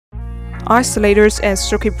Isolators and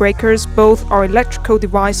circuit breakers both are electrical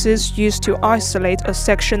devices used to isolate a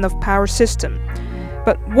section of power system.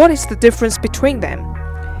 But what is the difference between them?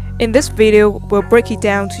 In this video, we'll break it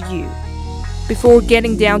down to you. Before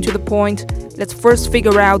getting down to the point, let's first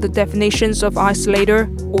figure out the definitions of isolator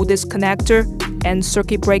or disconnector and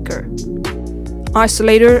circuit breaker.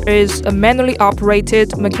 Isolator is a manually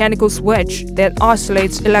operated mechanical switch that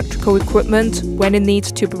isolates electrical equipment when it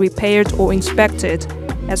needs to be repaired or inspected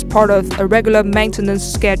as part of a regular maintenance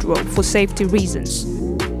schedule for safety reasons.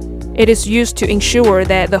 It is used to ensure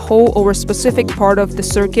that the whole or a specific part of the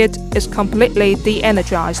circuit is completely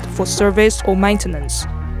de-energized for service or maintenance.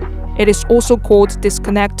 It is also called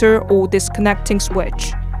disconnector or disconnecting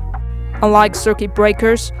switch. Unlike circuit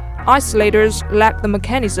breakers, isolators lack the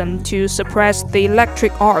mechanism to suppress the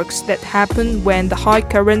electric arcs that happen when the high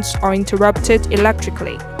currents are interrupted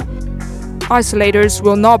electrically. Isolators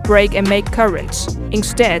will not break and make currents.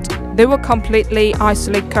 Instead, they will completely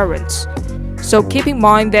isolate currents. So keep in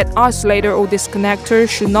mind that isolator or disconnector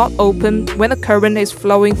should not open when a current is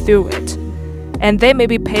flowing through it. And they may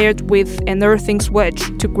be paired with an earthing switch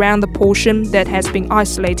to ground the portion that has been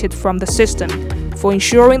isolated from the system for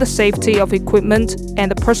ensuring the safety of equipment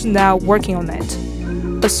and the personnel working on it.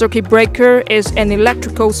 A circuit breaker is an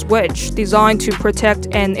electrical switch designed to protect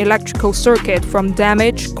an electrical circuit from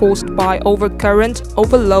damage caused by overcurrent,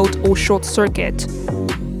 overload, or short circuit.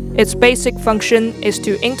 Its basic function is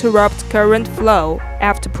to interrupt current flow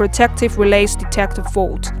after protective relays detect a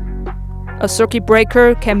fault. A circuit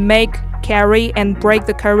breaker can make, carry, and break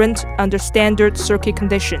the current under standard circuit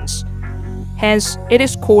conditions. Hence, it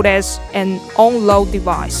is called as an on-load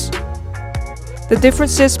device. The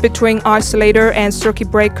differences between isolator and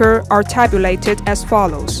circuit breaker are tabulated as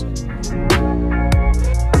follows.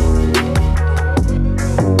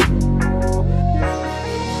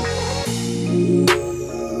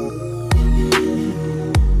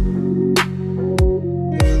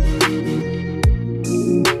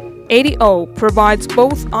 ADO provides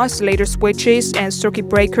both isolator switches and circuit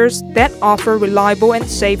breakers that offer reliable and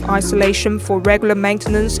safe isolation for regular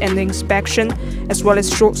maintenance and inspection, as well as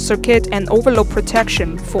short circuit and overload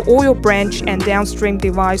protection for oil branch and downstream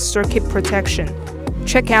device circuit protection.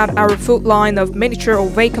 Check out our full line of miniature or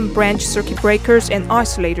vacant branch circuit breakers and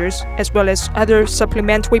isolators, as well as other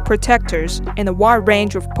supplementary protectors in a wide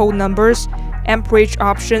range of pole numbers, amperage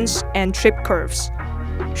options, and trip curves.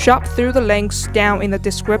 Shop through the links down in the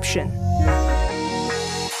description.